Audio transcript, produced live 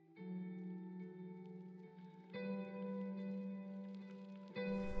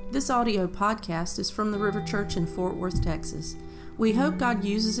This audio podcast is from the River Church in Fort Worth, Texas. We hope God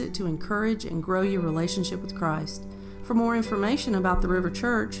uses it to encourage and grow your relationship with Christ. For more information about the River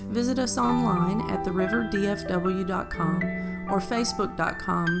Church, visit us online at theriverdfw.com or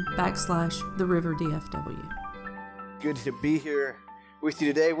facebook.com/theriverdfw. Good to be here with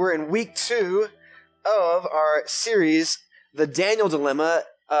you today. We're in week 2 of our series, The Daniel Dilemma,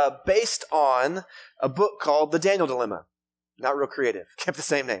 based on a book called The Daniel Dilemma. Not real creative. Kept the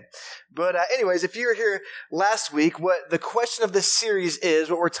same name. But anyways, if you were here last week, what the question of this series is,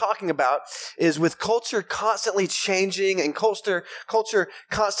 what we're talking about is with culture constantly changing and culture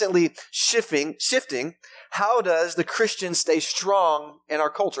constantly shifting, how does the Christian stay strong in our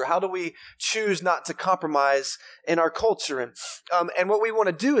culture? How do we choose not to compromise in our culture? And what we want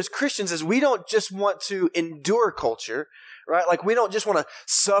to do as Christians is we don't just want to endure culture, right? Like we don't just want to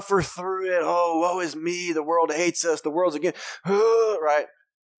suffer through it. Oh, woe is me. The world hates us. The world's against, right?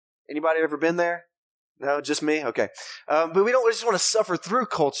 Anybody ever been there? No, just me? Okay. But we don't just want to suffer through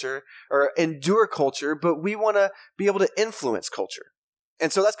culture or endure culture, but we want to be able to influence culture.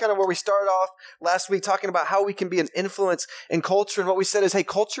 And so that's kind of where we started off last week, talking about how we can be an influence in culture. And what we said is, hey,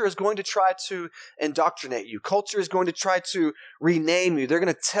 culture is going to try to indoctrinate you. Culture is going to try to rename you. They're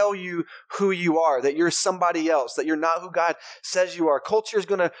going to tell you who you are, that you're somebody else, that you're not who God says you are. Culture is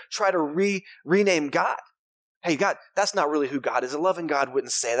going to try to rename God. Hey, God, that's not really who God is. A loving God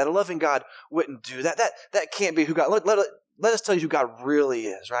wouldn't say that. A loving God wouldn't do that. That can't be who God. Let us tell you who God really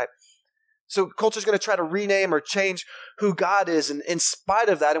is, right? So culture is going to try to rename or change who God is. And in spite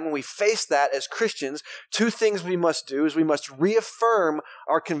of that, and when we face that as Christians, 2 things we must do is we must reaffirm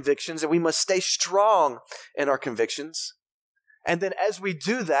our convictions and we must stay strong in our convictions. And then as we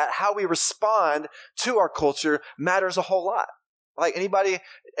do that, how we respond to our culture matters a whole lot. Like anybody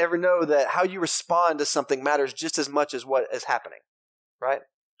ever know that how you respond to something matters just as much as what is happening, right?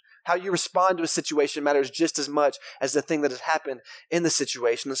 How you respond to a situation matters just as much as the thing that has happened in the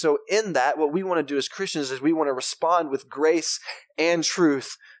situation. And so in that, what we want to do as Christians is we want to respond with grace and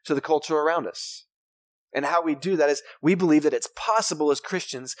truth to the culture around us. And how we do that is we believe that it's possible as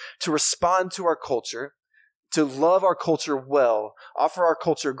Christians to respond to our culture, to love our culture well, offer our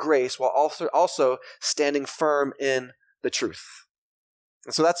culture grace, while also standing firm in the truth.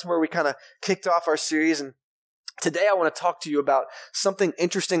 And so that's where we kind of kicked off our series. And today I want to talk to you about something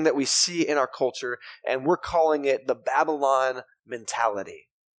interesting that we see in our culture, and we're calling it the Babylon mentality.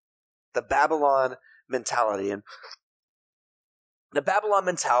 The Babylon mentality. And the Babylon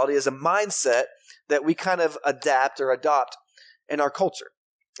mentality is a mindset that we kind of adapt or adopt in our culture.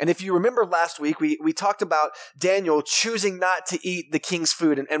 And if you remember last week, we talked about Daniel choosing not to eat the king's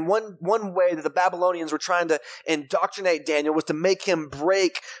food. And one way that the Babylonians were trying to indoctrinate Daniel was to make him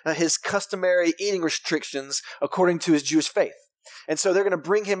break his customary eating restrictions according to his Jewish faith. And so they're going to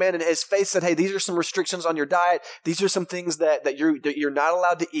bring him in, and his faith said, hey, these are some restrictions on your diet. These are some things that you're not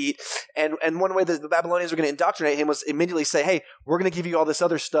allowed to eat. And one way that the Babylonians were going to indoctrinate him was immediately say, hey, we're going to give you all this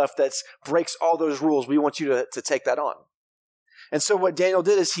other stuff that breaks all those rules. We want you to take that on. And so what Daniel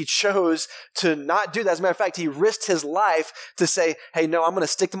did is he chose to not do that. As a matter of fact, he risked his life to say, hey, no, I'm going to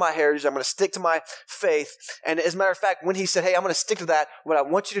stick to my heritage. I'm going to stick to my faith. And as a matter of fact, when he said, hey, I'm going to stick to that, what I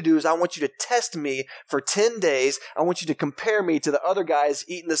want you to do is I want you to test me for 10 days. I want you to compare me to the other guys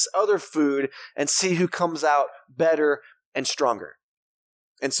eating this other food and see who comes out better and stronger.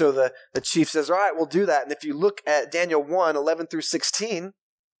 And so the chief says, all right, we'll do that. And if you look at Daniel 1:11-16,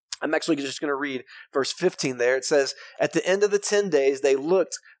 I'm actually just going to read verse 15 there. It says, at the end of the 10 days, they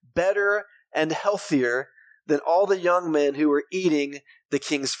looked better and healthier than all the young men who were eating the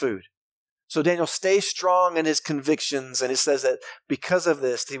king's food. So Daniel stays strong in his convictions, and it says that because of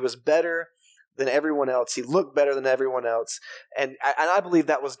this, he was better than everyone else. He looked better than everyone else. And I believe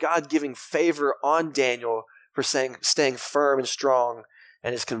that was God giving favor on Daniel for staying firm and strong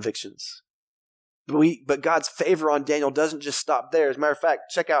in his convictions. But God's favor on Daniel doesn't just stop there. As a matter of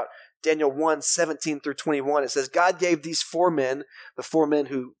fact, check out Daniel 1:17-21. It says, God gave these 4 men, the 4 men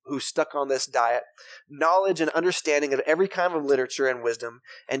who stuck on this diet, knowledge and understanding of every kind of literature and wisdom.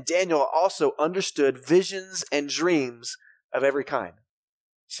 And Daniel also understood visions and dreams of every kind.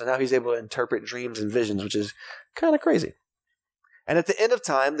 So now he's able to interpret dreams and visions, which is kind of crazy. And at the end of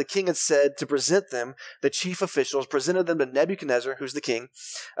time, the king had said to present them, the chief officials presented them to Nebuchadnezzar, who's the king.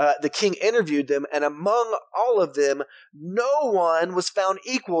 The king interviewed them, and among all of them, no one was found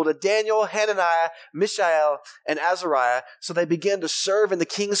equal to Daniel, Hananiah, Mishael, and Azariah. So they began to serve in the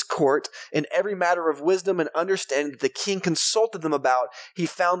king's court in every matter of wisdom and understanding that the king consulted them about. He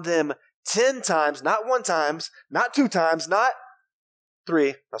found them 10 times, not 1 time, not 2 times, not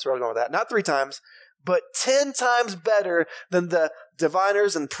 3. That's where I was going with that. Not 3 times, but 10 times better than the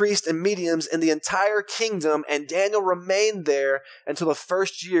diviners and priests and mediums in the entire kingdom. And Daniel remained there until the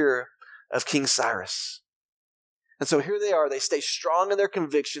first year of King Cyrus. And so here they are. They stay strong in their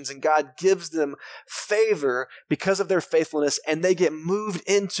convictions, and God gives them favor because of their faithfulness, and they get moved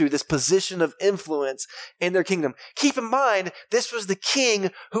into this position of influence in their kingdom. Keep in mind, this was the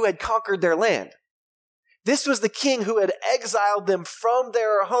king who had conquered their land. This was the king who had exiled them from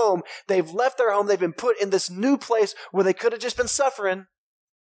their home. They've left their home. They've been put in this new place where they could have just been suffering,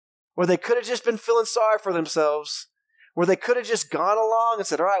 where they could have just been feeling sorry for themselves, where they could have just gone along and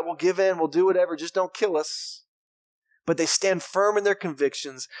said, all right, we'll give in, we'll do whatever, just don't kill us. But they stand firm in their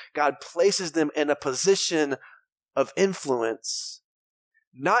convictions. God places them in a position of influence,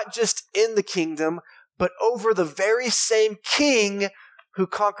 not just in the kingdom, but over the very same king who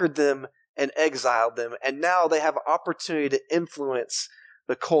conquered them and exiled them. And now they have an opportunity to influence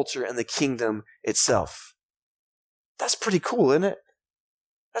the culture and the kingdom itself. That's pretty cool, isn't it?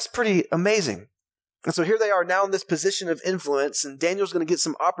 That's pretty amazing. And so here they are now in this position of influence, and Daniel's going to get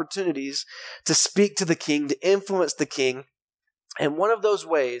some opportunities to speak to the king, to influence the king. And one of those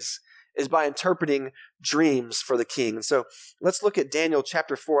ways is by interpreting dreams for the king. And so let's look at Daniel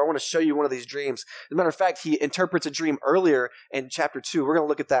chapter 4. I want to show you one of these dreams. As a matter of fact, he interprets a dream earlier in chapter 2. We're going to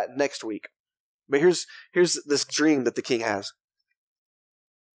look at that next week. But here's this dream that the king has.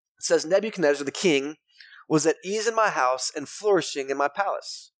 It says, Nebuchadnezzar the king was at ease in my house and flourishing in my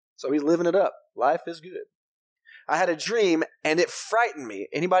palace. So he's living it up. Life is good. I had a dream and it frightened me.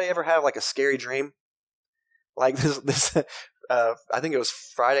 Anybody ever have like a scary dream? Like this I think it was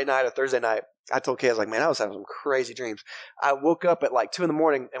Friday night or Thursday night. I told Kay, I was like, man, I was having some crazy dreams. I woke up at like 2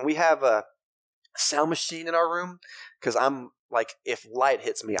 a.m. and we have a sound machine in our room because I'm like, if light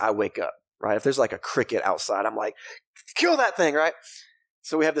hits me, I wake up, right? If there's like a cricket outside, I'm like, kill that thing, right?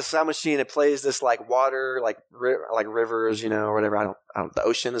 So we have this sound machine. It plays this like water, like rivers, or whatever. I don't. The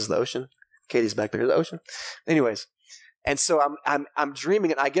ocean is the ocean. Katie's back there. The ocean. Anyways, and so I'm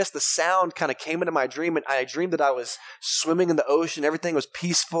dreaming, and I guess the sound kind of came into my dream, and I dreamed that I was swimming in the ocean. Everything was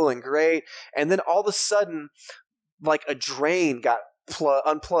peaceful and great, and then all of a sudden, like a drain got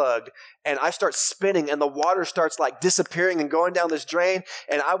unplugged, and I start spinning, and the water starts like disappearing and going down this drain.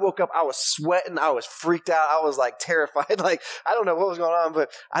 And I woke up, I was sweating, I was freaked out, I was like terrified. Like, I don't know what was going on,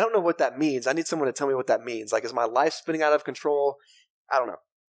 but I don't know what that means. I need someone to tell me what that means. Like, is my life spinning out of control? I don't know.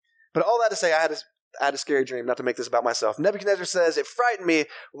 But all that to say, I had a scary dream, not to make this about myself. Nebuchadnezzar says, it frightened me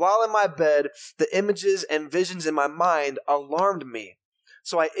while in my bed. The images and visions in my mind alarmed me.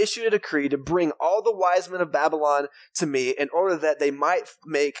 So I issued a decree to bring all the wise men of Babylon to me in order that they might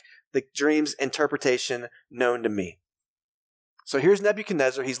make the dream's interpretation known to me. So here's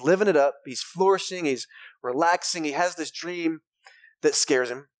Nebuchadnezzar. He's living it up. He's flourishing. He's relaxing. He has this dream that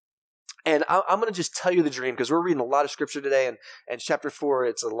scares him. And I'm going to just tell you the dream because we're reading a lot of scripture today. And chapter 4,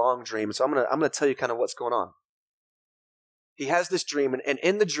 it's a long dream. So I'm going to tell you kind of what's going on. He has this dream. And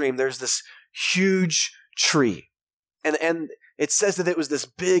in the dream, there's this huge tree. And it says that it was this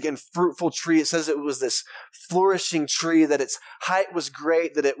big and fruitful tree. It says it was this flourishing tree, that its height was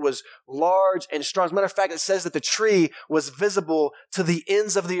great, that it was large and strong. As a matter of fact, it says that the tree was visible to the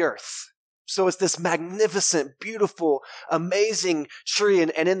ends of the earth. So it's this magnificent, beautiful, amazing tree.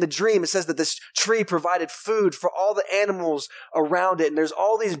 And in the dream, it says that this tree provided food for all the animals around it. And there's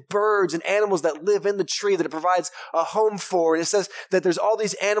all these birds and animals that live in the tree that it provides a home for. And it says that there's all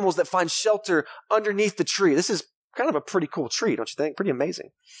these animals that find shelter underneath the tree. This is kind of a pretty cool tree, don't you think? Pretty amazing.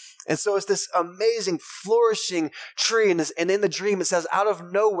 And so it's this amazing, flourishing tree. And in the dream, it says, out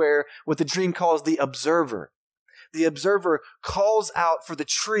of nowhere, what the dream calls the observer. The observer calls out for the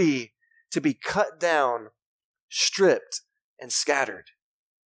tree to be cut down, stripped, and scattered.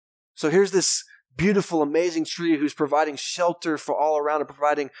 So here's this beautiful, amazing tree who's providing shelter for all around and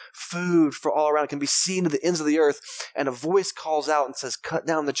providing food for all around. It can be seen to the ends of the earth. And a voice calls out and says, cut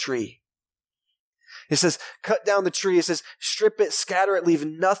down the tree. It says, cut down the tree. It says, strip it, scatter it, leave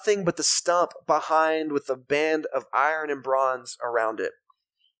nothing but the stump behind with a band of iron and bronze around it.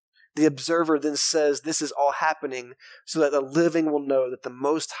 The observer then says, this is all happening so that the living will know that the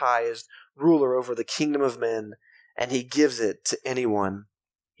Most High is ruler over the kingdom of men, and he gives it to anyone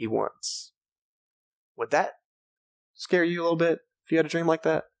he wants. Would that scare you a little bit if you had a dream like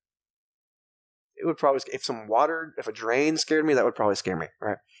that? It would probably, if a drain scared me, that would probably scare me,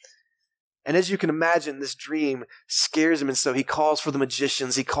 right? And as you can imagine, this dream scares him. And so he calls for the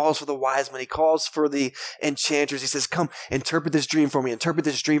magicians. He calls for the wise men. He calls for the enchanters. He says, come, interpret this dream for me. Interpret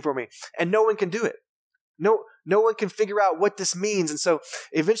this dream for me. And no one can do it. No one can figure out what this means. And so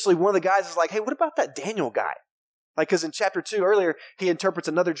eventually one of the guys is like, hey, what about that Daniel guy? Like, because in chapter 2 earlier, he interprets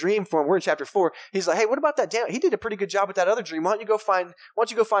another dream for him. We're in chapter 4. He's like, hey, what about that Daniel? He did a pretty good job with that other dream. Why don't you go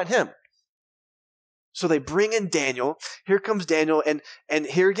find him? So they bring in Daniel. Here comes Daniel. And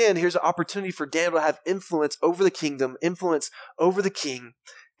here again, here's an opportunity for Daniel to have influence over the kingdom, influence over the king.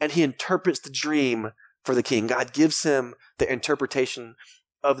 And he interprets the dream for the king. God gives him the interpretation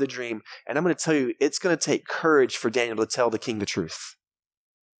of the dream. And I'm going to tell you, it's going to take courage for Daniel to tell the king the truth.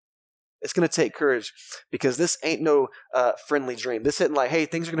 It's going to take courage because this ain't no friendly dream. This isn't like, hey,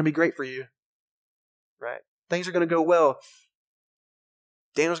 things are going to be great for you, right? Things are going to go well.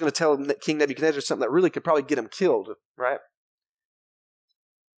 Daniel's going to tell King Nebuchadnezzar something that really could probably get him killed, right?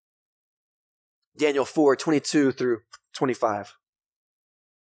 Daniel 4:22 through 25.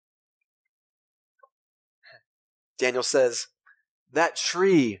 Daniel says, that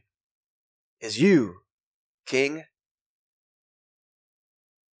tree is you, king.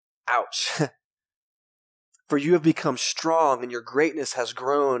 Ouch. For you have become strong, and your greatness has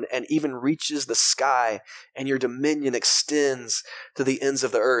grown and even reaches the sky, and your dominion extends to the ends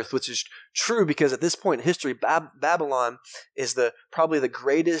of the earth, which is true because at this point in history, Babylon is probably the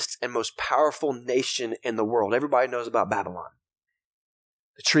greatest and most powerful nation in the world. Everybody knows about Babylon.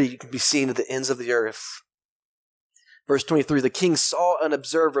 The tree can be seen at the ends of the earth. Verse 23, the king saw an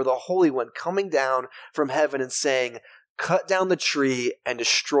observer, the Holy One, coming down from heaven and saying, cut down the tree and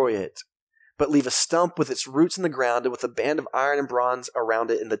destroy it, but leave a stump with its roots in the ground and with a band of iron and bronze around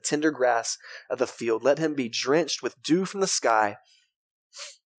it in the tender grass of the field. Let him be drenched with dew from the sky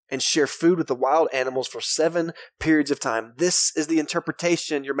and share food with the wild animals for 7 periods of time. This is the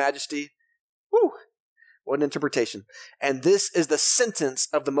interpretation, Your Majesty. Woo! What an interpretation. And this is the sentence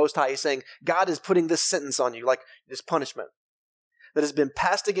of the Most High. He's saying, God is putting this sentence on you, like this punishment that has been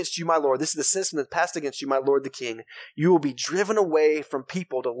passed against you, my Lord. This is the sentence that's passed against you, my Lord the King. You will be driven away from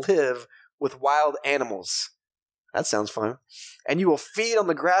people to live with wild animals. That sounds fun. And you will feed on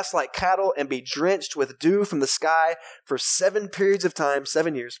the grass like cattle and be drenched with dew from the sky for 7 periods of time,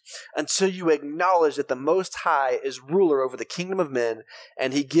 7 years, until you acknowledge that the Most High is ruler over the kingdom of men,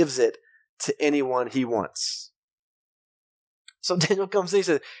 and he gives it to anyone he wants. So Daniel comes in and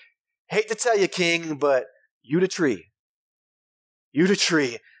he says, hate to tell you, king, but you the tree. You the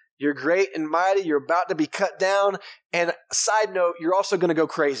tree. You're great and mighty. You're about to be cut down. And side note, you're also going to go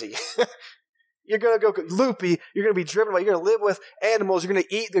crazy. You're going to go loopy. You're going to be driven away. You're going to live with animals. You're going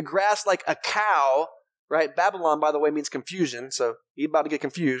to eat the grass like a cow, right? Babylon, by the way, means confusion. So you're about to get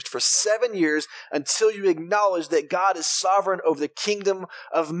confused for 7 years until you acknowledge that God is sovereign over the kingdom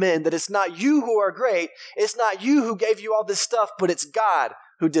of men, that it's not you who are great. It's not you who gave you all this stuff, but it's God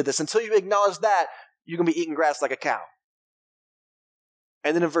who did this. Until you acknowledge that, you're going to be eating grass like a cow.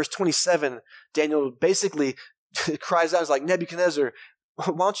 And then in verse 27, Daniel basically cries out, he's like, Nebuchadnezzar,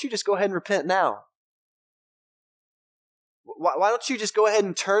 why don't you just go ahead and repent now? Why don't you just go ahead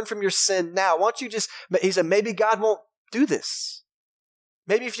and turn from your sin now? Why don't you just, he said, maybe God won't do this.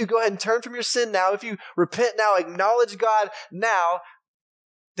 Maybe if you go ahead and turn from your sin now, if you repent now, acknowledge God now,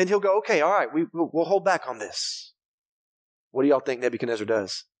 then he'll go, okay, all right, we'll hold back on this. What do y'all think Nebuchadnezzar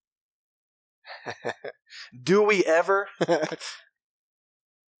does? Do we ever?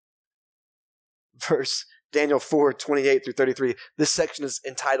 Verse Daniel 4:28 through 33. This section is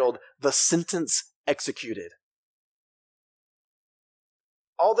entitled, The Sentence Executed.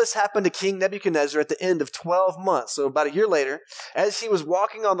 All this happened to King Nebuchadnezzar at the end of 12 months. So about a year later, as he was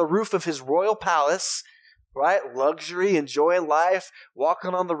walking on the roof of his royal palace, right? Luxury, enjoying life,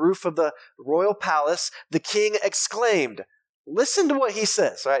 walking on the roof of the royal palace, the king exclaimed, listen to what he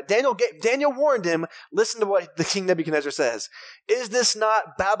says, right? Daniel warned him, listen to what the king Nebuchadnezzar says. Is this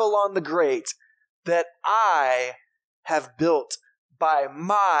not Babylon the Great that I have built by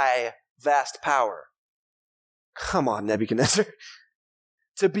my vast power? Come on, Nebuchadnezzar.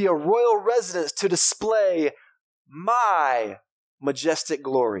 To be a royal residence, to display my majestic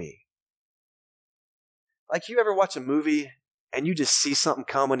glory. Like, you ever watch a movie and you just see something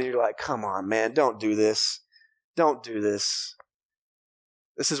coming and you're like, come on, man, don't do this. Don't do this.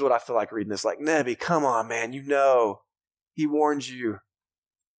 This is what I feel like reading this. Like, Nebi, come on, man, you know. He warned you.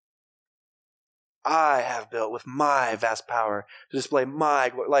 I have built with my vast power to display my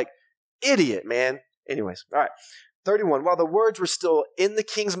glory. Like, idiot, man. Anyways, all right. 31, while the words were still in the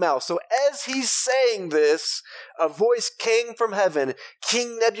king's mouth. So as he's saying this, a voice came from heaven.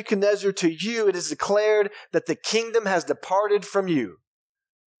 King Nebuchadnezzar, to you it is declared that the kingdom has departed from you.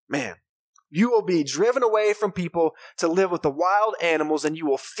 Man, you will be driven away from people to live with the wild animals, and you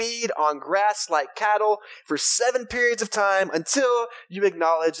will feed on grass like cattle for 7 periods of time until you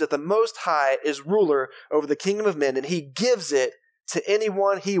acknowledge that the Most High is ruler over the kingdom of men, and he gives it to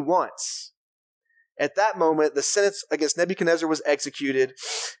anyone he wants. At that moment, the sentence against Nebuchadnezzar was executed,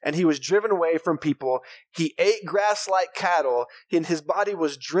 and he was driven away from people. He ate grass like cattle, and his body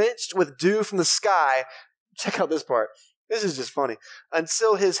was drenched with dew from the sky. Check out this part. This is just funny.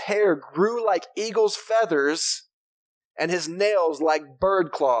 Until his hair grew like eagle's feathers, and his nails like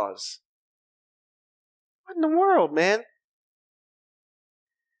bird claws. What in the world, man?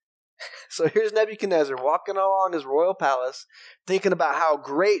 So here's Nebuchadnezzar walking along his royal palace, thinking about how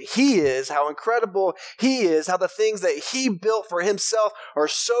great he is, how incredible he is, how the things that he built for himself are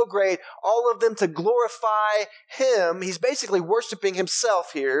so great, all of them to glorify him. He's basically worshiping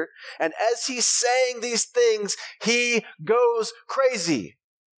himself here. And as he's saying these things, he goes crazy.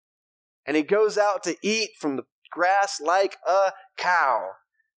 And he goes out to eat from the grass like a cow.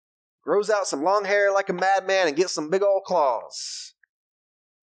 Grows out some long hair like a madman and gets some big old claws.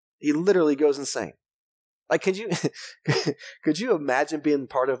 He literally goes insane. Like, could you imagine being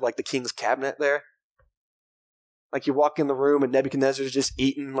part of like the king's cabinet there? Like you walk in the room and Nebuchadnezzar's just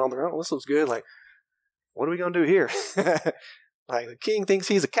eating. Oh, this looks good. Like, what are we going to do here? Like the king thinks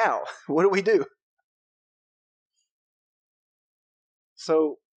he's a cow. What do we do?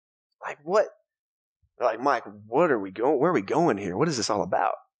 So, like what? Like, Mike, what are we going? Where are we going here? What is this all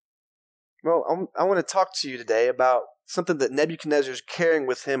about? Well, I want to talk to you today about something that Nebuchadnezzar is carrying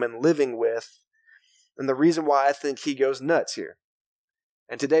with him and living with, and the reason why I think he goes nuts here.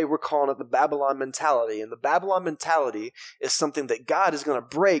 And today we're calling it the Babylon mentality. And the Babylon mentality is something that God is going to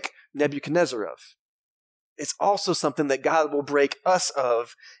break Nebuchadnezzar of. It's also something that God will break us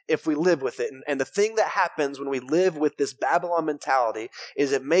of if we live with it. And the thing that happens when we live with this Babylon mentality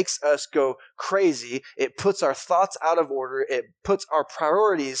is it makes us go crazy. It puts our thoughts out of order. It puts our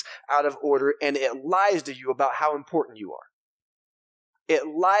priorities out of order. And it lies to you about how important you are. It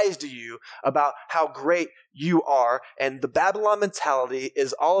lies to you about how great you are. And the Babylon mentality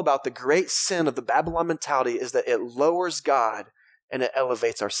is all about the great sin of the Babylon mentality is that it lowers God and it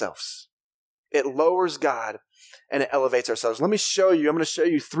elevates ourselves. It lowers God and it elevates ourselves. Let me show you. I'm going to show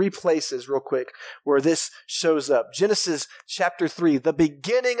you 3 places real quick where this shows up. Genesis chapter 3, the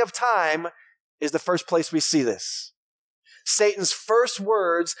beginning of time is the first place we see this. Satan's first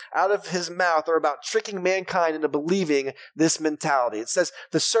words out of his mouth are about tricking mankind into believing this mentality. It says,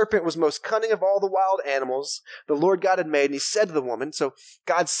 the serpent was most cunning of all the wild animals the Lord God had made. And he said to the woman, so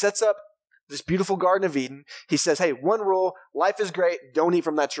God sets up this beautiful Garden of Eden. He says, hey, one rule, life is great. Don't eat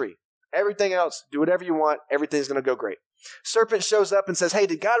from that tree. Everything else, do whatever you want. Everything's going to go great. Serpent shows up and says, hey,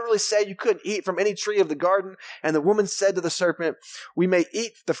 did God really say you couldn't eat from any tree of the garden? And the woman said to the serpent, we may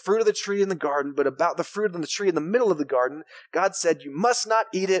eat the fruit of the tree in the garden, but about the fruit of the tree in the middle of the garden, God said, you must not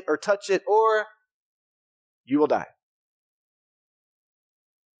eat it or touch it or you will die.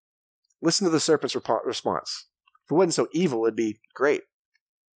 Listen to the serpent's response. If it wasn't so evil, it'd be great.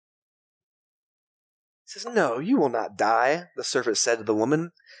 He says, no, you will not die, the serpent said to the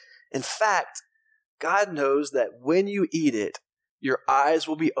woman. In fact, God knows that when you eat it, your eyes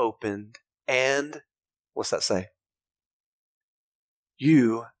will be opened and, what's that say?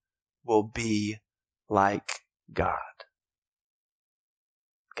 You will be like God.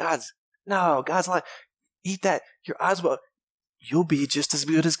 God's like, eat that, your eyes will, you'll be just as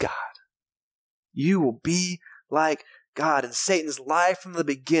good as God. You will be like God. And Satan's lie from the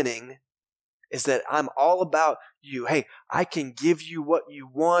beginning is that I'm all about you. Hey, I can give you what you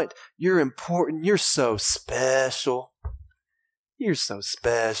want. You're important. You're so special. You're so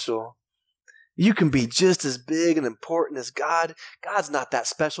special. You can be just as big and important as God. God's not that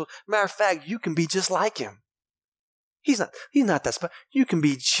special. Matter of fact, you can be just like him. He's not that special. You can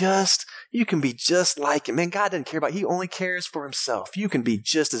be just like him. Man, God doesn't care about you. He only cares for himself. You can be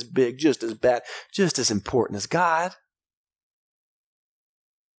just as big, just as bad, just as important as God.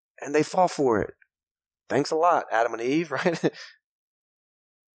 And they fall for it. Thanks a lot, Adam and Eve, right?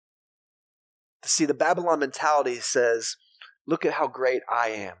 See, the Babylon mentality says, look at how great I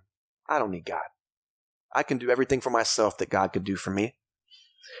am. I don't need God. I can do everything for myself that God could do for me.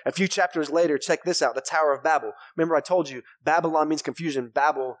 A few chapters later, check this out, the Tower of Babel. Remember I told you, Babylon means confusion.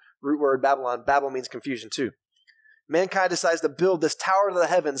 Babel, root word Babylon, Babel means confusion too. Mankind decides to build this tower to the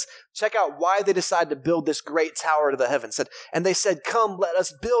heavens. Check out why they decided to build this great tower to the heavens. And they said, come, let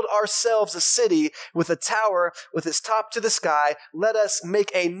us build ourselves a city with a tower with its top to the sky. Let us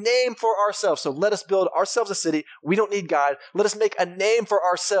make a name for ourselves. So let us build ourselves a city. We don't need God. Let us make a name for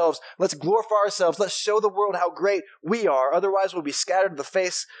ourselves. Let's glorify ourselves. Let's show the world how great we are. Otherwise, we'll be scattered to the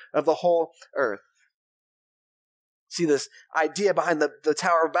face of the whole earth. See, this idea behind the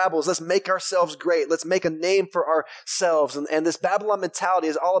Tower of Babel is let's make ourselves great. Let's make a name for ourselves. And this Babylon mentality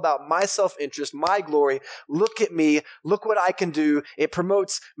is all about my self-interest, my glory. Look at me. Look what I can do. It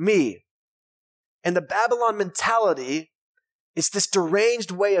promotes me. And the Babylon mentality is this deranged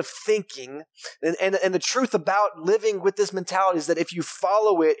way of thinking. And the truth about living with this mentality is that if you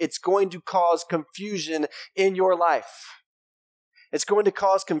follow it, it's going to cause confusion in your life. It's going to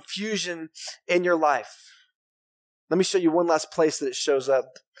cause confusion in your life. Let me show you one last place that it shows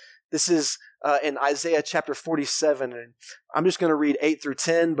up. This is in Isaiah chapter 47. And I'm just going to read 8 through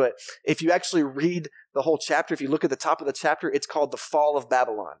 10. But if you actually read the whole chapter, if you look at the top of the chapter, it's called the fall of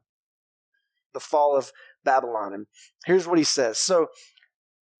Babylon. The fall of Babylon. And here's what he says. So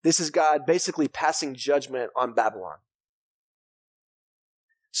this is God basically passing judgment on Babylon.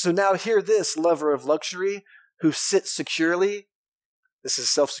 So now hear this, lover of luxury, who sits securely. This is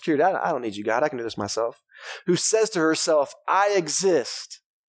self-security. I don't need you, God. I can do this myself. Who says to herself, I exist,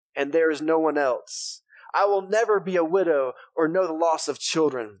 and there is no one else. I will never be a widow or know the loss of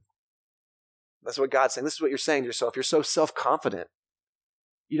children. That's what God's saying. This is what you're saying to yourself. You're so self-confident.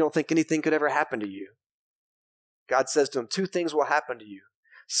 You don't think anything could ever happen to you. God says to him, 2 things will happen to you.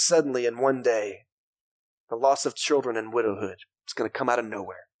 Suddenly, in one day, the loss of children and widowhood. It's going to come out of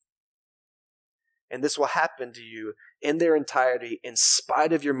nowhere. And this will happen to you in their entirety, in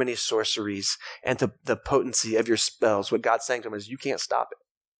spite of your many sorceries and the potency of your spells. What God's saying to him is, you can't stop it.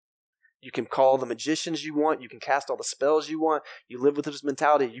 You can call the magicians you want. You can cast all the spells you want. You live with this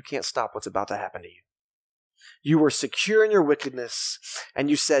mentality. You can't stop what's about to happen to you. You were secure in your wickedness, and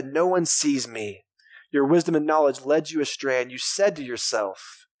you said, no one sees me. Your wisdom and knowledge led you astray, and you said to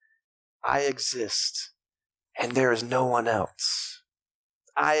yourself, I exist, and there is no one else.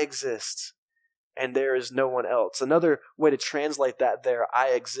 I exist, and there is no one else. Another way to translate that there, I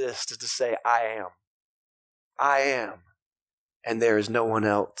exist, is to say, I am. I am, and there is no one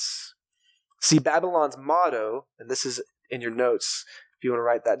else. See, Babylon's motto, and this is in your notes, if you want to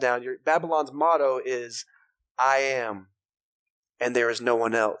write that down, Babylon's motto is, I am, and there is no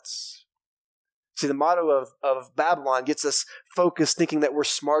one else. See, the motto of Babylon gets us focused, thinking that we're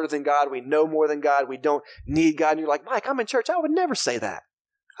smarter than God, we know more than God, we don't need God. And you're like, Mike, I'm in church. I would never say that.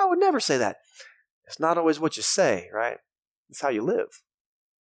 I would never say that. It's not always what you say, right? It's how you live.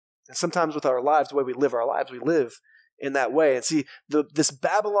 And sometimes with our lives, the way we live our lives, we live in that way. And see, this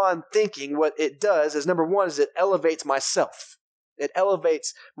Babylon thinking, what it does is, number one, is it elevates myself. It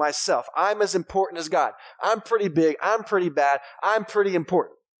elevates myself. I'm as important as God. I'm pretty big. I'm pretty bad. I'm pretty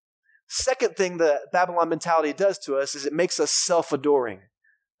important. Second thing the Babylon mentality does to us is it makes us self-adoring.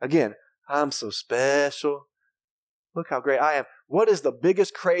 Again, I'm so special. Look how great I am. What is the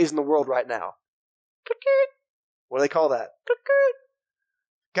biggest craze in the world right now? What do they call that?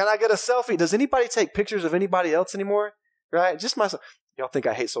 Can I get a selfie? Does anybody take pictures of anybody else anymore? Right? Just myself. Y'all think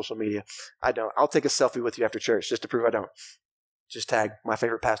I hate social media. I don't. I'll take a selfie with you after church just to prove I don't. Just tag my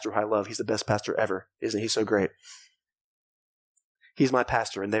favorite pastor who I love. He's the best pastor ever. Isn't he so great? He's my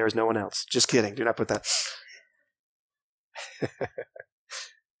pastor and there is no one else. Just kidding. Do not put that.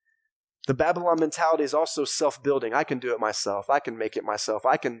 The Babylon mentality is also self-building. I can do it myself. I can make it myself.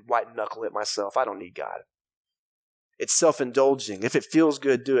 I can white knuckle it myself. I don't need God. It's self-indulging. If it feels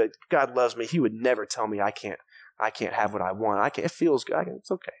good, do it. God loves me. He would never tell me I can't have what I want. It feels good.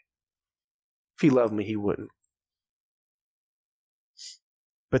 It's okay. If he loved me, he wouldn't.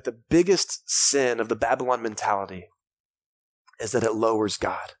 But the biggest sin of the Babylon mentality is that it lowers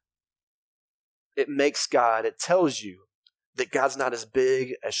God. It makes God, it tells you that God's not as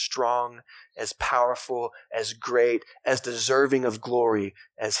big, as strong, as powerful, as great, as deserving of glory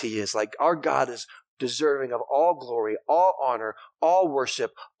as he is. Like, our God is deserving of all glory, all honor, all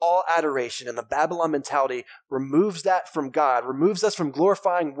worship, all adoration. And the Babylon mentality removes that from God, removes us from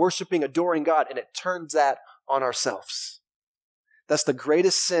glorifying, worshiping, adoring God, and it turns that on ourselves. That's the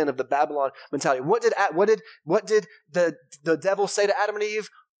greatest sin of the Babylon mentality. What did the devil say to Adam and Eve?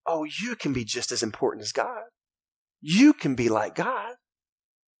 Oh, you can be just as important as God. You can be like God.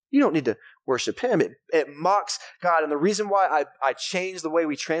 You don't need to worship him. It mocks God. And the reason why I changed the way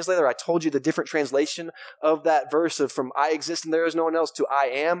we translate it, or I told you the different translation of that verse from I exist and there is no one else to I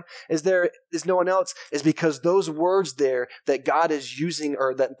am, is there is no one else, is because those words there that God is using,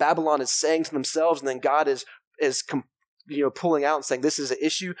 or that Babylon is saying to themselves, and then God is pulling out and saying this is an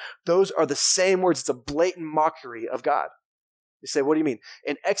issue, those are the same words. It's a blatant mockery of God. You say, what do you mean?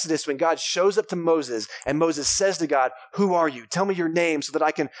 In Exodus, when God shows up to Moses and Moses says to God, who are you? Tell me your name so that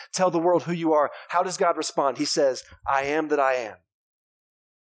I can tell the world who you are. How does God respond? He says, I am that I am.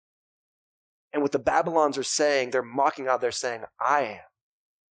 And what the Babylons are saying, they're mocking God. They're saying, I am,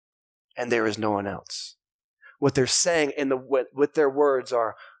 and there is no one else. What they're saying with their words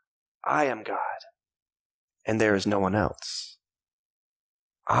are, I am God, and there is no one else.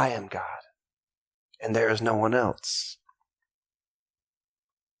 I am God, and there is no one else.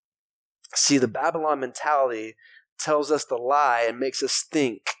 See, the Babylon mentality tells us the lie and makes us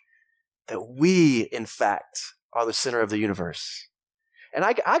think that we, in fact, are the center of the universe. And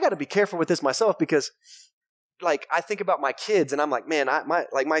I got to be careful with this myself because, like, I think about my kids and I'm like, man,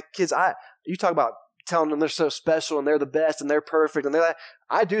 my kids, you talk about telling them they're so special and they're the best and they're perfect and they're that.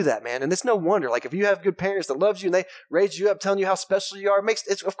 I do that, man. And it's no wonder. Like, if you have good parents that loves you and they raise you up telling you how special you are,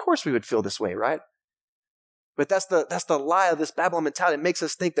 of course we would feel this way, right? But that's the lie of this Babylon mentality. It makes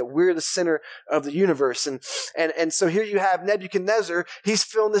us think that we're the center of the universe. And so here you have Nebuchadnezzar. He's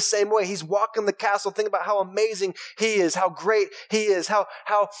feeling the same way. He's walking the castle. Think about how amazing he is, how great he is, how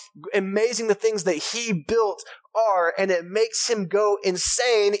amazing the things that he built are. And it makes him go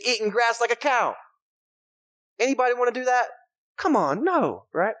insane, eating grass like a cow. Anybody want to do that? Come on, no,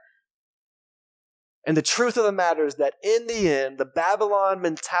 right? And the truth of the matter is that in the end, the Babylon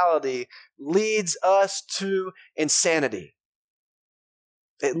mentality leads us to insanity.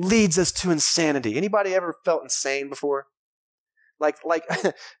 It leads us to insanity. Anybody ever felt insane before? Like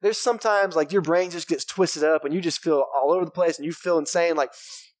there's sometimes like your brain just gets twisted up and you just feel all over the place and you feel insane. Like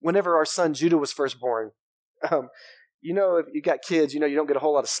whenever our son Judah was first born, if you got kids, you don't get a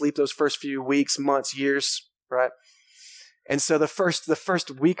whole lot of sleep those first few weeks, months, years, right? And so the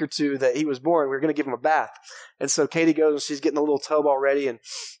first week or two that he was born, we were going to give him a bath. And so Katie goes and she's getting a little tub already. And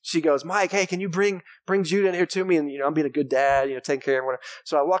she goes, Mike, hey, can you bring Judah in here to me? And, I'm being a good dad, taking care of him.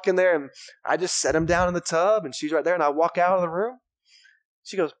 So I walk in there and I just set him down in the tub and she's right there. And I walk out of the room.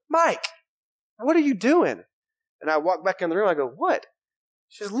 She goes, Mike, what are you doing? And I walk back in the room. I go, what?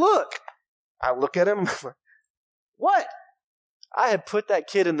 She says, look. I look at him. What? I had put that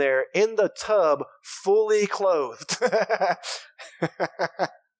kid in there in the tub fully clothed.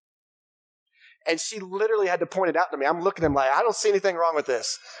 And she literally had to point it out to me. I'm looking at him like, I don't see anything wrong with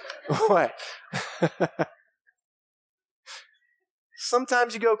this. What?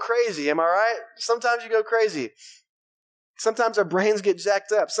 Sometimes you go crazy, am I right? Sometimes you go crazy. Sometimes our brains get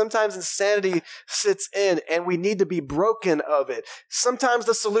jacked up. Sometimes insanity sits in and we need to be broken of it. Sometimes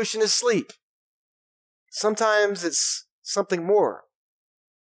the solution is sleep. Sometimes it's something more.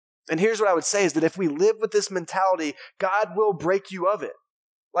 And here's what I would say is that if we live with this mentality, God will break you of it.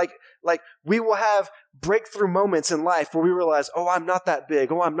 Like we will have breakthrough moments in life where we realize, oh, I'm not that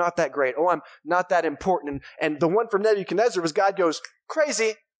big. Oh, I'm not that great. Oh, I'm not that important. And the one for Nebuchadnezzar was God goes,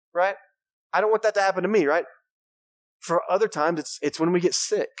 crazy, right? I don't want that to happen to me, right? For other times, it's when we get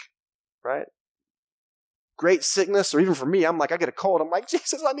sick, right? Great sickness, or even for me, I'm like, I get a cold. I'm like,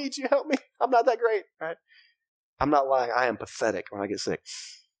 Jesus, I need you. Help me. I'm not that great, right? I'm not lying. I am pathetic when I get sick.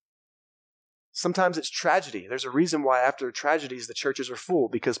 Sometimes it's tragedy. There's a reason why after tragedies, the churches are full,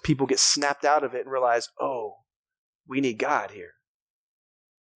 because people get snapped out of it and realize, oh, we need God here.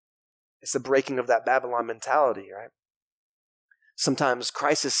 It's the breaking of that Babylon mentality, right? Sometimes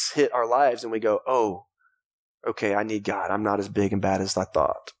crisis hit our lives and we go, oh, okay, I need God. I'm not as big and bad as I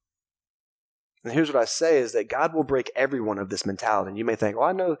thought. And here's what I say is that God will break everyone of this mentality. And you may think, well,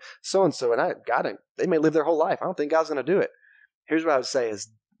 I know so-and-so, and they may live their whole life. I don't think God's going to do it. Here's what I would say is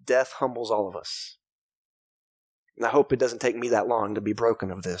death humbles all of us. And I hope it doesn't take me that long to be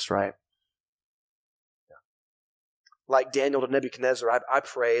broken of this, right? Yeah. Like Daniel to Nebuchadnezzar, I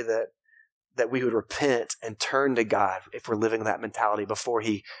pray that we would repent and turn to God if we're living that mentality before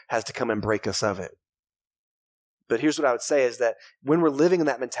he has to come and break us of it. But here's what I would say is that when we're living in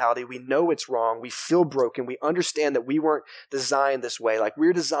that mentality, we know it's wrong, we feel broken, we understand that we weren't designed this way. Like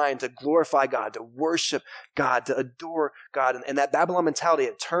we're designed to glorify God, to worship God, to adore God. And that Babylon mentality,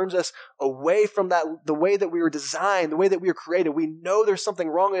 it turns us away from the way that we were designed, the way that we were created. We know there's something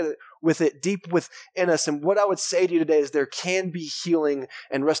wrong with it deep within us. And what I would say to you today is there can be healing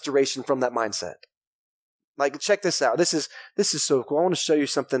and restoration from that mindset. Like, check this out. This is so cool. I want to show you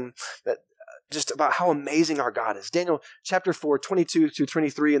something that just about how amazing our God is. Daniel chapter 4, 22 to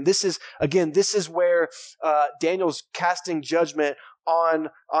 23. And this is where Daniel's casting judgment on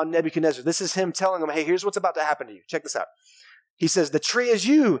Nebuchadnezzar. This is him telling him, hey, here's what's about to happen to you. Check this out. He says, the tree is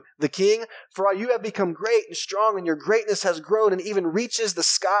you, the king, for you have become great and strong, and your greatness has grown and even reaches the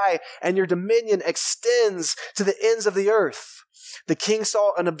sky, and your dominion extends to the ends of the earth. The king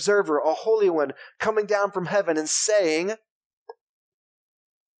saw an observer, a holy one, coming down from heaven and saying,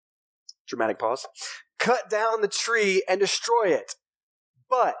 dramatic pause, cut down the tree and destroy it.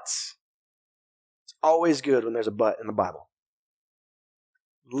 But, it's always good when there's a but in the Bible.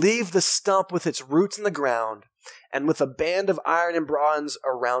 Leave the stump with its roots in the ground and with a band of iron and bronze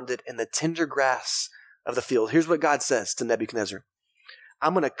around it in the tender grass of the field. Here's what God says to Nebuchadnezzar.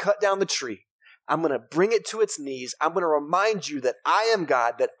 I'm going to cut down the tree. I'm going to bring it to its knees. I'm going to remind you that I am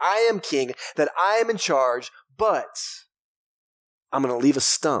God, that I am king, that I am in charge, but I'm going to leave a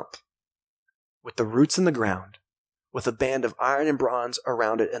stump with the roots in the ground, with a band of iron and bronze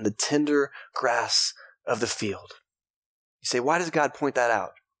around it and the tender grass of the field. You say, why does God point that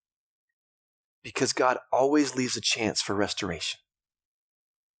out? Because God always leaves a chance for restoration.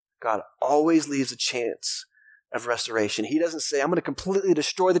 God always leaves a chance of restoration. He doesn't say, I'm going to completely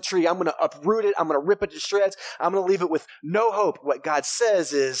destroy the tree. I'm going to uproot it. I'm going to rip it to shreds. I'm going to leave it with no hope. What God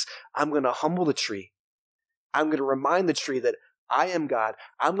says is, I'm going to humble the tree. I'm going to remind the tree that I am God.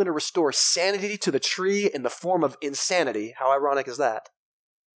 I'm going to restore sanity to the tree in the form of insanity. How ironic is that?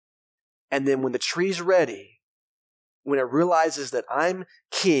 And then when the tree's ready, when it realizes that I'm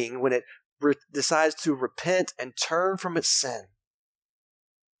king, when it decides to repent and turn from its sin,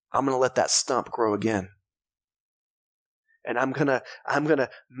 I'm going to let that stump grow again. And I'm going to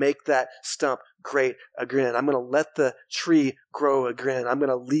make that stump great again. I'm going to let the tree grow again. I'm going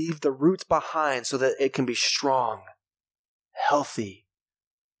to leave the roots behind so that it can be strong, healthy,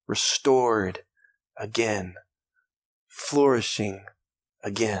 restored again, flourishing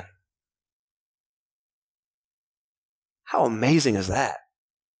again. How amazing is that?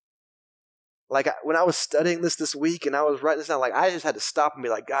 Like, when I was studying this week and I was writing this down, like, I just had to stop and be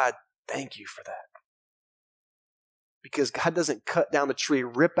like, God, thank you for that. Because God doesn't cut down the tree,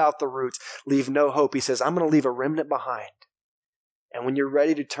 rip out the roots, leave no hope. He says, I'm going to leave a remnant behind. And when you're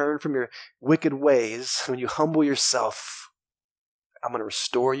ready to turn from your wicked ways, when you humble yourself, I'm going to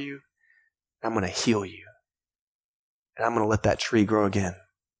restore you. I'm going to heal you. And I'm going to let that tree grow again.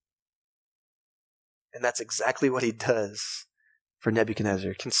 And that's exactly what he does for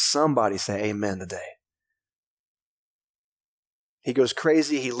Nebuchadnezzar. Can somebody say amen today? He goes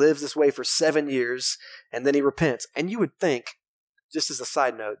crazy. He lives this way for 7 years, and then he repents. And you would think, just as a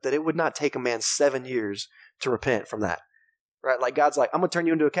side note, that it would not take a man 7 years to repent from that. Right? Like, God's like, I'm going to turn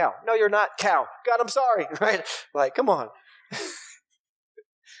you into a cow. No, you're not cow. God, I'm sorry. Right? Like, come on.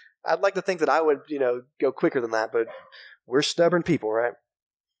 I'd like to think that I would, go quicker than that, but we're stubborn people, right?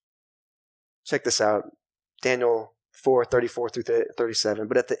 Check this out. Daniel 4:34 through 37.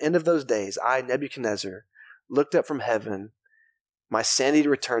 But at the end of those days, I, Nebuchadnezzar, looked up from heaven. My sanity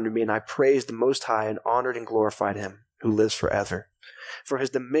returned to me, and I praised the Most High and honored and glorified him who lives forever. For his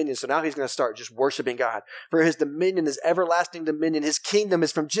dominion, so now he's going to start just worshiping God. For his dominion is everlasting dominion. His kingdom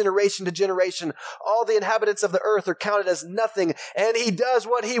is from generation to generation. All the inhabitants of the earth are counted as nothing, and he does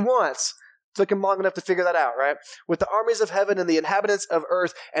what he wants. Took him long enough to figure that out, right? With the armies of heaven and the inhabitants of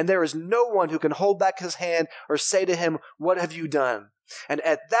earth, and there is no one who can hold back his hand or say to him, what have you done? And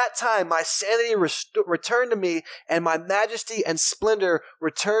at that time, my sanity returned to me, and my majesty and splendor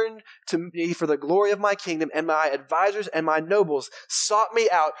returned to me for the glory of my kingdom, and my advisors and my nobles sought me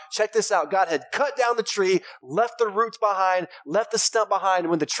out. Check this out. God had cut down the tree, left the roots behind, left the stump behind.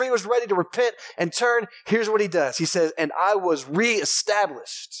 When the tree was ready to repent and turn, here's what he does. He says, and I was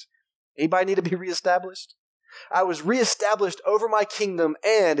reestablished. Anybody need to be reestablished? I was reestablished over my kingdom,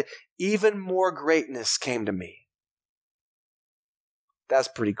 and even more greatness came to me. That's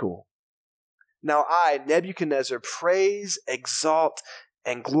pretty cool. Now I, Nebuchadnezzar, praise, exalt,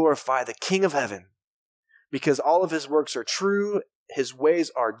 and glorify the King of heaven, because all of his works are true, his ways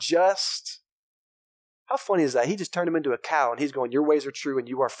are just. How funny is that? He just turned him into a cow, and he's going, your ways are true, and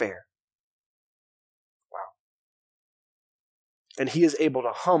you are fair. Wow. And he is able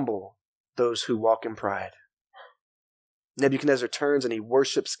to humble those who walk in pride. Nebuchadnezzar turns and he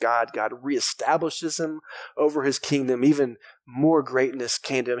worships God. God reestablishes him over his kingdom. Even more greatness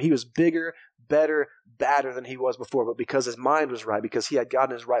came to him. He was bigger, better, badder than he was before. But because his mind was right, because he had God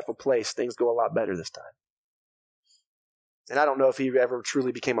in his rightful place, things go a lot better this time. And I don't know if he ever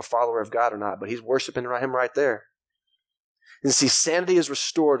truly became a follower of God or not, but he's worshiping him right there. And see, sanity is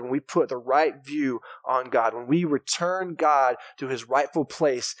restored when we put the right view on God, when we return God to his rightful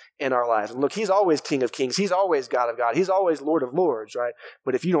place in our lives. And look, he's always King of Kings. He's always God of God. He's always Lord of Lords, right?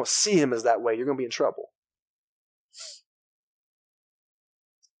 But if you don't see him as that way, you're going to be in trouble.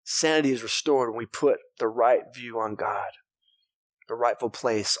 Sanity is restored when we put the right view on God, the rightful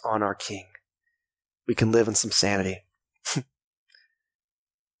place on our King. We can live in some sanity.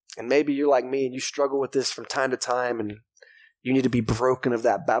 And maybe you're like me and you struggle with this from time to time, and you need to be broken of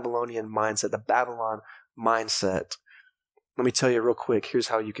that Babylonian mindset, the Babylon mindset. Let me tell you real quick, here's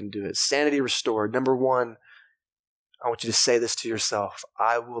how you can do it. Sanity restored. Number one, I want you to say this to yourself.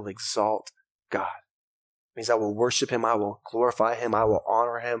 I will exalt God. It means I will worship him. I will glorify him. I will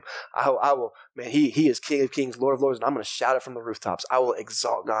honor him. I will, man, he is King of Kings, Lord of Lords, and I'm going to shout it from the rooftops. I will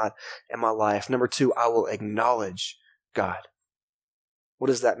exalt God in my life. Number two, I will acknowledge God. What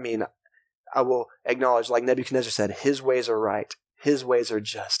does that mean? I will acknowledge, like Nebuchadnezzar said, his ways are right. His ways are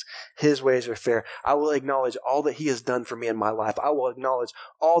just. His ways are fair. I will acknowledge all that He has done for me in my life. I will acknowledge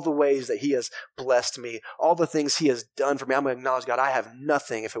all the ways that He has blessed me, all the things He has done for me. I'm going to acknowledge, God, I have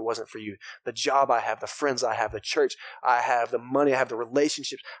nothing if it wasn't for You. The job I have, the friends I have, the church I have, the money I have, the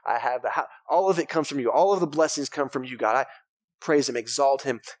relationships I have, the house, all of it comes from You. All of the blessings come from You, God. I praise Him, exalt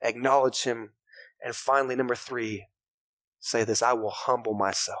Him, acknowledge Him. And finally, number 3, say this: I will humble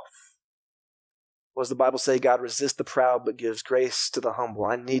myself. What does the Bible say? God resists the proud but gives grace to the humble.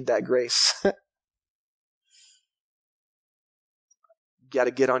 I need that grace. You got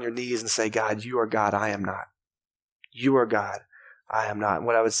to get on your knees and say, God, You are God, I am not. You are God, I am not. And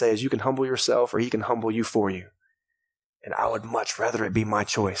what I would say is, you can humble yourself or He can humble you for you. And I would much rather it be my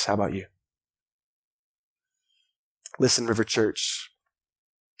choice. How about you? Listen, River Church,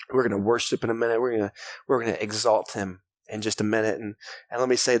 we're going to worship in a minute. We're going to exalt Him in just a minute. And let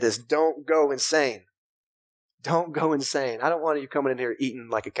me say this: don't go insane. Don't go insane. I don't want you coming in here eating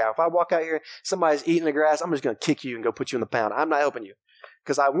like a cow. If I walk out here, somebody's eating the grass, I'm just going to kick you and go put you in the pound. I'm not helping you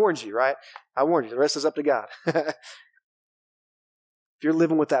because I warned you, right? I warned you. The rest is up to God. If you're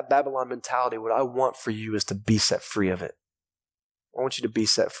living with that Babylon mentality, what I want for you is to be set free of it. I want you to be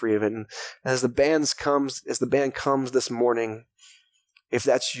set free of it. And as the band comes this morning, if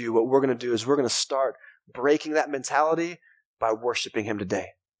that's you, what we're going to do is we're going to start breaking that mentality by worshiping Him today.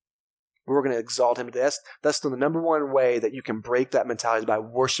 We're going to exalt Him today. That's the number one way that you can break that mentality, is by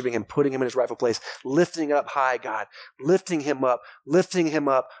worshiping Him, putting Him in His rightful place, lifting up high God, lifting Him up,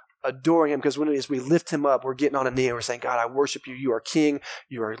 adoring Him. Because as we lift Him up, we're getting on a knee and we're saying, God, I worship You. You are King.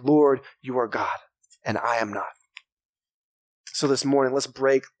 You are Lord. You are God. And I am not. So this morning, let's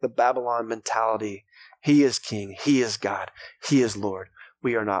break the Babylon mentality. He is King. He is God. He is Lord.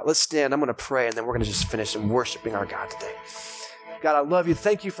 We are not. Let's stand. I'm going to pray, and then we're going to just finish in worshiping our God today. God, I love You.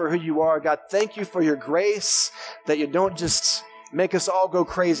 Thank You for who You are. God, thank You for Your grace, that You don't just make us all go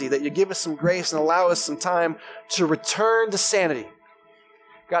crazy, that You give us some grace and allow us some time to return to sanity.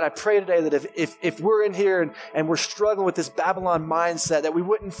 God, I pray today that if we're in here and we're struggling with this Babylon mindset, that we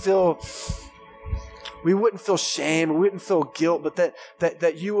wouldn't feel shame, we wouldn't feel guilt, but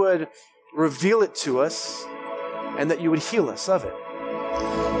that You would reveal it to us and that You would heal us of it.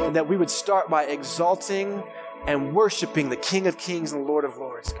 And that we would start by exalting and worshiping the King of Kings and the Lord of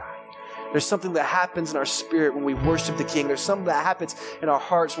Lords, God. There's something that happens in our spirit when we worship the King. There's something that happens in our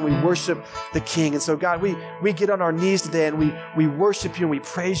hearts when we worship the King. And so, God, we get on our knees today and we worship You and we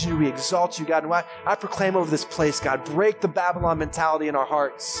praise You, we exalt You, God. And I proclaim over this place, God, break the Babylon mentality in our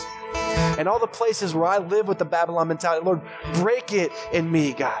hearts. And all the places where I live with the Babylon mentality, Lord, break it in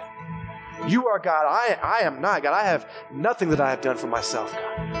me, God. You are God. I am not, God. I have nothing that I have done for myself,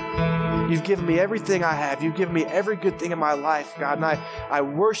 God. You've given me everything I have. You've given me every good thing in my life, God. And I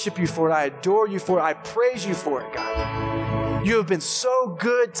worship You for it. I adore You for it. I praise You for it, God. You have been so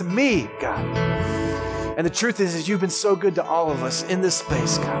good to me, God. And the truth is You've been so good to all of us in this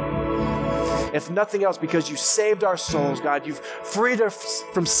space, God. If nothing else, because You saved our souls, God. You've freed us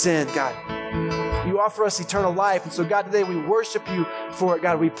from sin, God. You offer us eternal life. And so, God, today we worship You for it,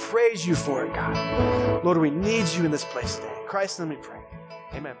 God. We praise You for it, God. Lord, we need You in this place today. In Christ's name we pray.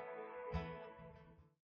 Amen.